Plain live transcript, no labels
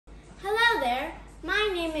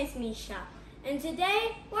name is Misha, and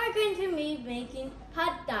today we're going to be making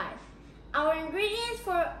pad thai. Our ingredients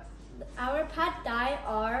for our pad thai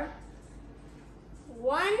are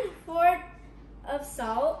 1/4 of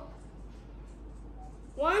salt,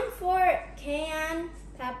 1/4 cayenne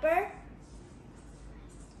pepper,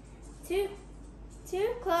 2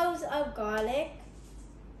 cloves of garlic,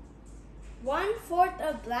 1/4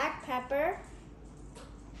 of black pepper,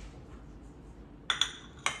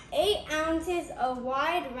 8 ounces of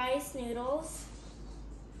white rice noodles,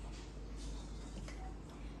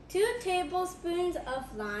 2 tablespoons of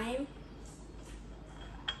lime,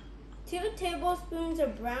 2 tablespoons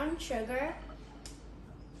of brown sugar,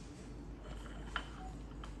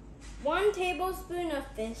 1 tablespoon of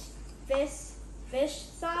fish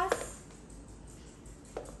sauce,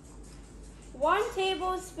 1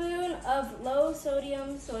 tablespoon of low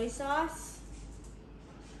sodium soy sauce,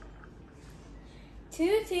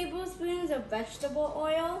 2 tablespoons of vegetable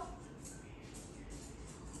oil,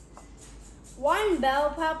 1 bell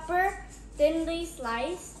pepper thinly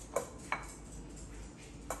sliced,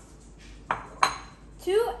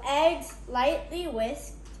 2 eggs lightly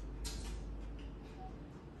whisked,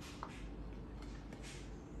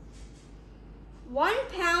 1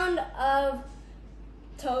 pound of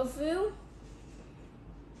tofu,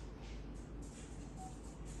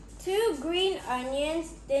 2 green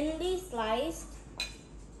onions thinly sliced,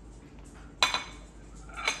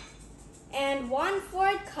 and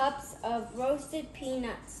 1/4 cups of roasted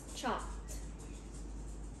peanuts chopped.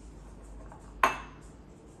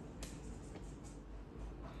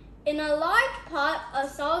 In a large pot of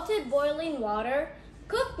salted boiling water,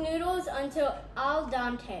 cook noodles until al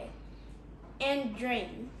dente and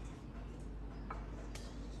drain.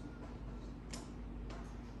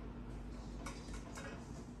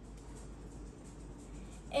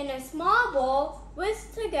 In a small bowl,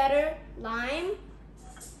 whisk together lime,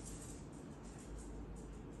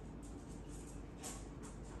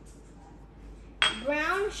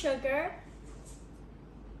 brown sugar,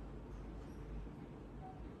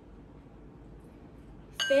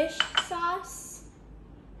 fish sauce,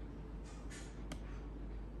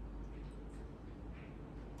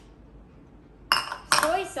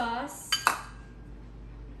 soy sauce,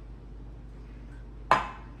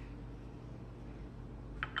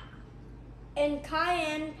 and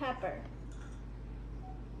cayenne pepper.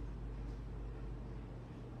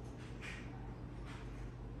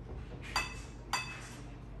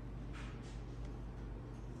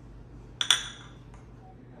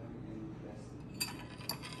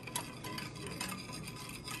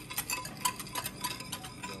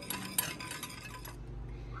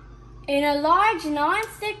 In a large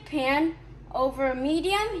non-stick pan over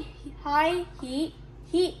medium-high heat,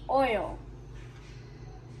 heat oil.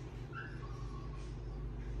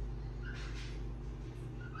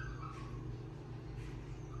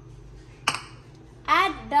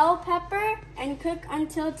 Add bell pepper and cook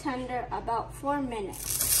until tender, about 4 minutes.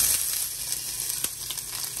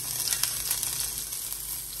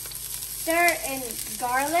 Stir in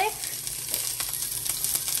garlic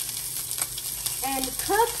and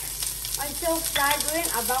cook until fragrant,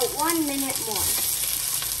 about 1 minute more.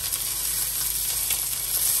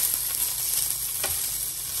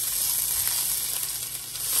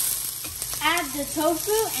 Add the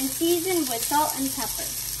tofu and season with salt and pepper.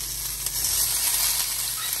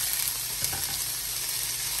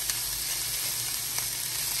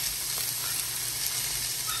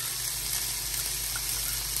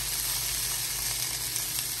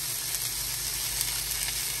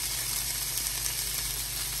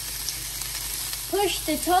 Push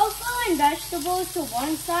the tofu and vegetables to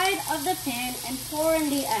one side of the pan and pour in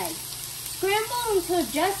the egg. Scramble until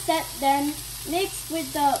just set, then mix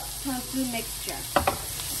with the tofu mixture.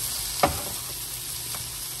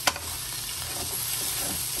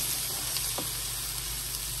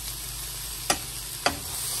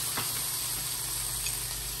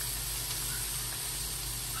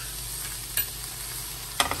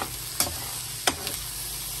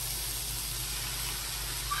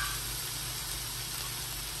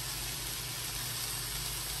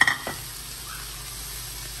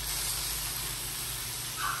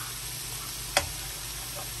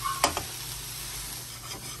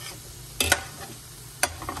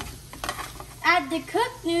 Add the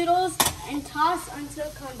cooked noodles and toss until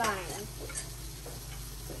combined.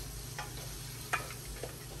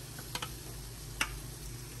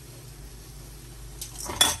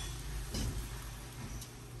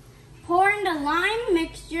 Pour in the lime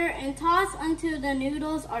mixture and toss until the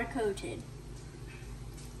noodles are coated.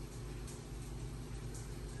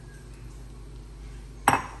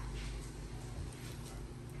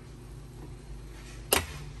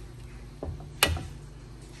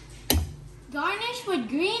 Garnish with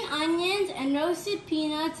green onions and roasted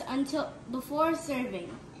peanuts before serving.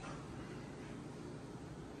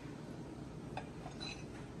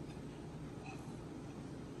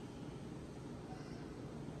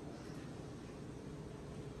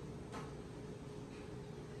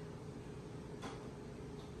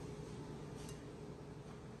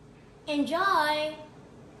 Enjoy!